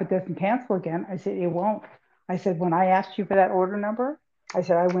 yeah, if it doesn't cancel again. I said, it won't. I said, when I asked you for that order number, I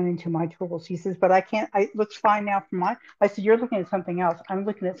said, I went into my tools. He says, but I can't, it looks fine now from my, I said, you're looking at something else. I'm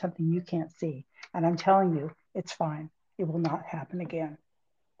looking at something you can't see. And I'm telling you, it's fine. It will not happen again.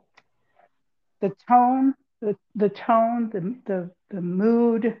 The tone, the tone, the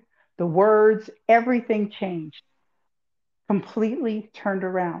mood, the words, everything changed, completely turned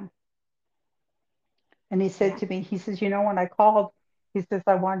around. And he said Yeah. to me, he says, when I called, he says,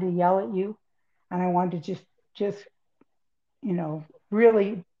 I wanted to yell at you and I wanted to just, you know,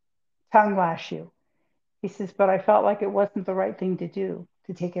 really tongue lash you. He says, but I felt like it wasn't the right thing to do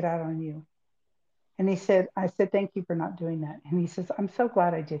to take it out on you. And he said, I said, thank you for not doing that. And he says, I'm so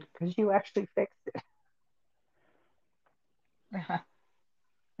glad I did because you actually fixed it.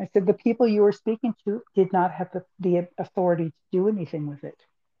 I said, the people you were speaking to did not have the authority to do anything with it.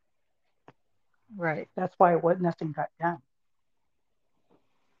 Right. That's why nothing got done.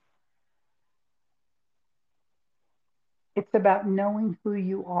 It's about knowing who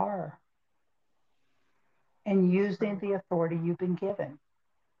you are and using Right. the authority you've been given.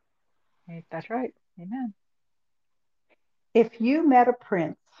 That's right. Amen. If you met a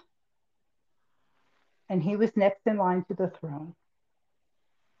prince and he was next in line to the throne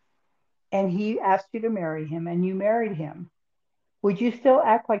and he asked you to marry him and you married him, would you still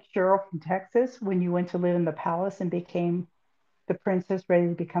act like Cheryl from Texas when you went to live in the palace and became the princess ready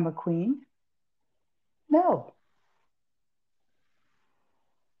to become a queen? No.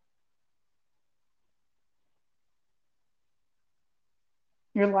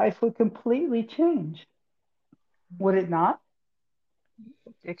 Your life would completely change, would Mhm. it not?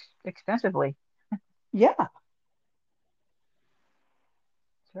 Extensively. Yeah. That's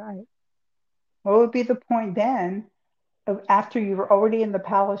right. What would be the point then of after you were already in the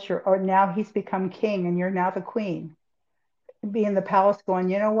palace, or now he's become king and you're now the queen? Be in the palace going,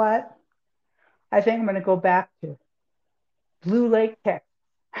 you know what? I think I'm going to go back to Blue Lake, Texas.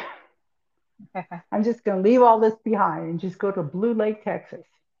 I'm just going to leave all this behind and just go to Blue Lake, Texas.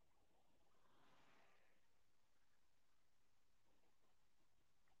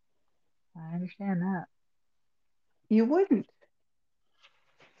 I understand that. You wouldn't.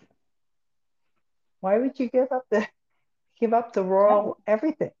 Why would you give up the No. royal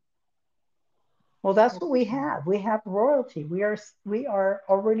everything? Well, that's It's what we have. We have royalty. We've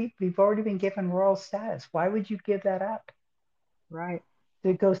already been given royal status. Why would you give that up right.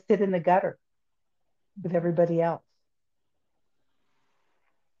 to go sit in the gutter with Mhm. everybody else?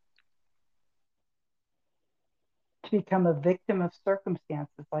 To become a victim of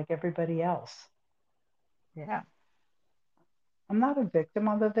circumstances like everybody else. Yeah. I'm not a victim,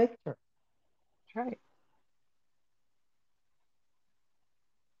 I'm a victor. That's right.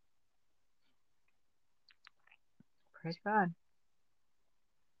 Praise God.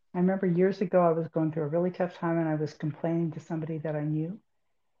 I remember years ago I was going through a really tough time and I was complaining to somebody that I knew.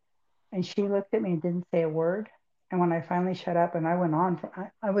 And she looked at me and didn't say a word. And when I finally shut up and I went on,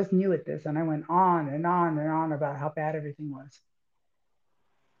 I was new at this and I went on and on and on about how bad everything was.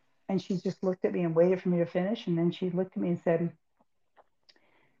 And she just looked at me and waited for me to finish. And then she looked at me and said,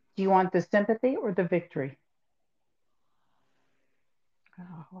 do you want the sympathy or the victory?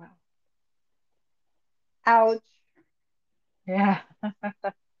 Oh, wow. Ouch. Yeah.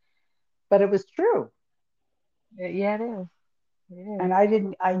 But it was true. Yeah, it is. It is. And I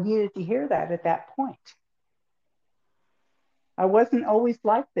needed to hear that at that point. I wasn't always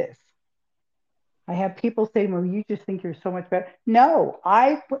like this. I have people say, well, you just think you're so much better. No,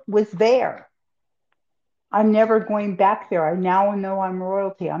 was there. I'm never going back there. I now know I'm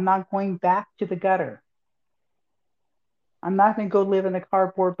royalty. I'm not going back to the gutter. I'm not going to go live in a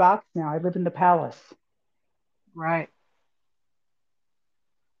cardboard box now. I live in the palace. Right.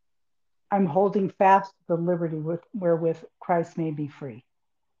 I'm holding fast to the liberty wherewith Christ made me free.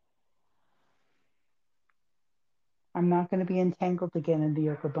 I'm not going to be entangled again in the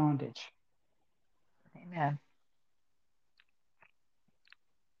yoke of bondage. Amen.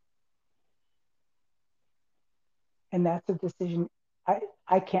 And that's a decision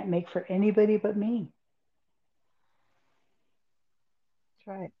I can't make for anybody but me.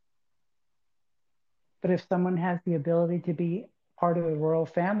 That's right. But if someone has the ability to be part of the royal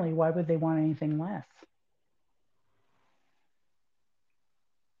family, why would they want anything less?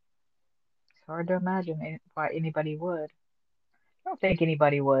 It's hard to imagine why anybody would. I don't think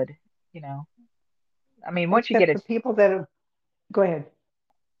anybody would, you know. I mean, once you get except the it, people that have, go ahead.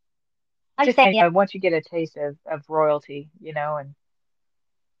 I just saying, once you get a taste of royalty, and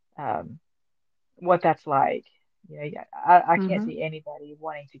um, what that's like, yeah, I can't Hmm. see anybody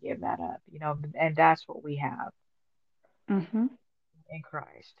wanting to give that up, and that's what we have Hmm. in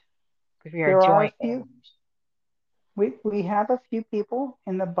Christ, because we are There are a joint few, heirs. we have a few people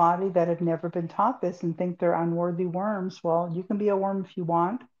in the body that have never been taught this and think they're unworthy worms. Well, you can be a worm if you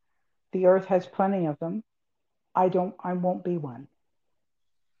want. The earth has plenty of them. I won't be one.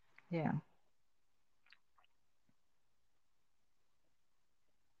 Yeah,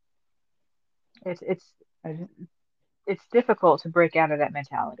 it's I didn't, it's difficult to break out of that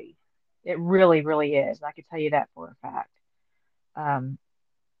mentality. It really, really is. I can tell you that for a fact. Um,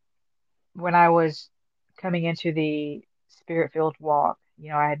 when I was coming into the spirit-filled walk,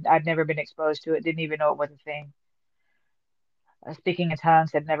 I'd never been exposed to it, didn't even know it was a thing. Speaking in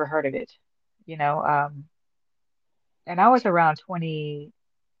tongues, had never heard of it, you know. And I was around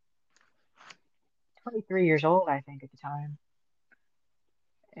 23 years old, I think, at the time.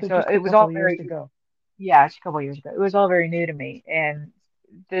 And so so just a it was couple all of years very, ago. yeah, it's a couple of years ago. It was all very new to me. And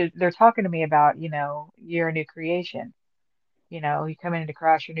they're talking to me about, you're a new creation. You come into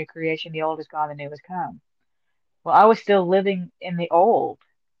Christ, you're a new creation. The old is gone, the new has come. Well, I was still living in the old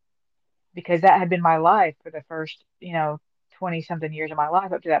because that had been my life for the first, 20 something years of my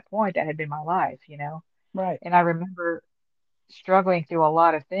life. Up to that point, that had been my life. Right. And I remember struggling through a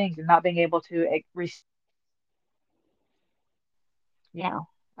lot of things and not being able to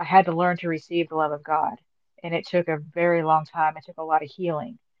I had to learn to receive the love of God. And it took a very long time. It took a lot of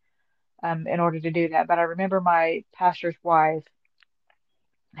healing in order to do that. But I remember my pastor's wife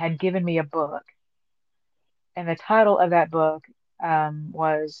had given me a book, and the title of that book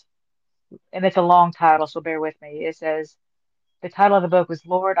was, and it's a long title, so bear with me. It says, the title of the book was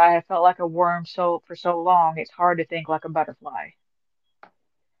Lord, I have felt like a worm for so long, it's hard to think like a butterfly.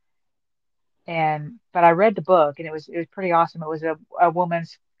 And but I read the book and it was pretty awesome. It was a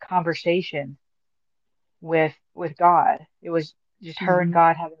woman's conversation with God. It was just her and Hmm.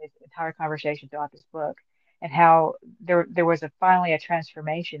 God having this entire conversation throughout this book, and how there was finally a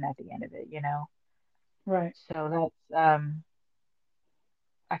transformation at the end of it. Right. So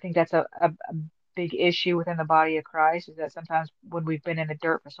I think that's a big issue within the body of Christ, is that sometimes when we've been in the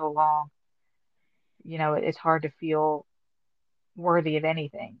dirt for so long, it's hard to feel worthy of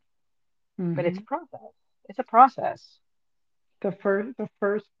anything. But it's a Hmm. process. It's a process. The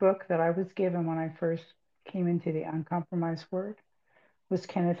first book that I was given when I first came into the Uncompromised Word was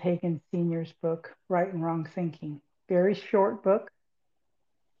Kenneth Hagin Sr.'s book, Right and Wrong Thinking. Very short book,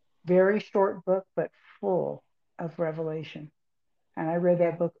 very short book, but full of revelation. And I read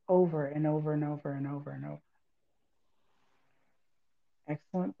Yeah. that book over and over and over and over and over.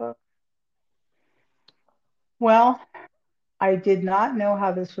 Excellent book. Well, I did not know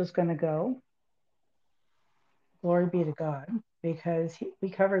how this was going to go. Glory be to God, because we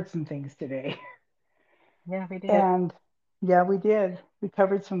covered some things today. Yeah, we did. And yeah, we did. We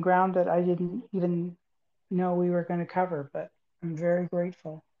covered some ground that I didn't even know we were going to cover, but I'm very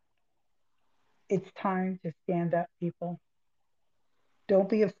grateful. It's time to stand up, people. Don't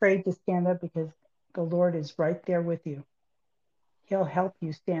be afraid to stand up, because the Lord is right there with you. He'll help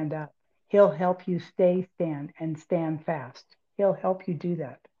you stand up. He'll help you stand and stand fast. He'll help you do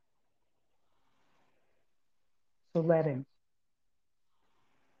that. So let him.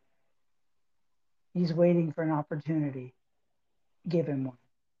 He's waiting for an opportunity. Give him one.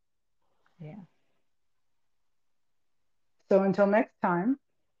 Yeah. So until next time,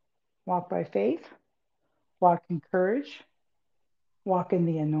 walk by faith, walk in courage, walk in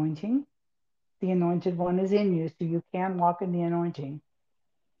the anointing. The anointed one is in you, so you can walk in the anointing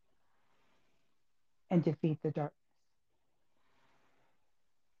and defeat the dark.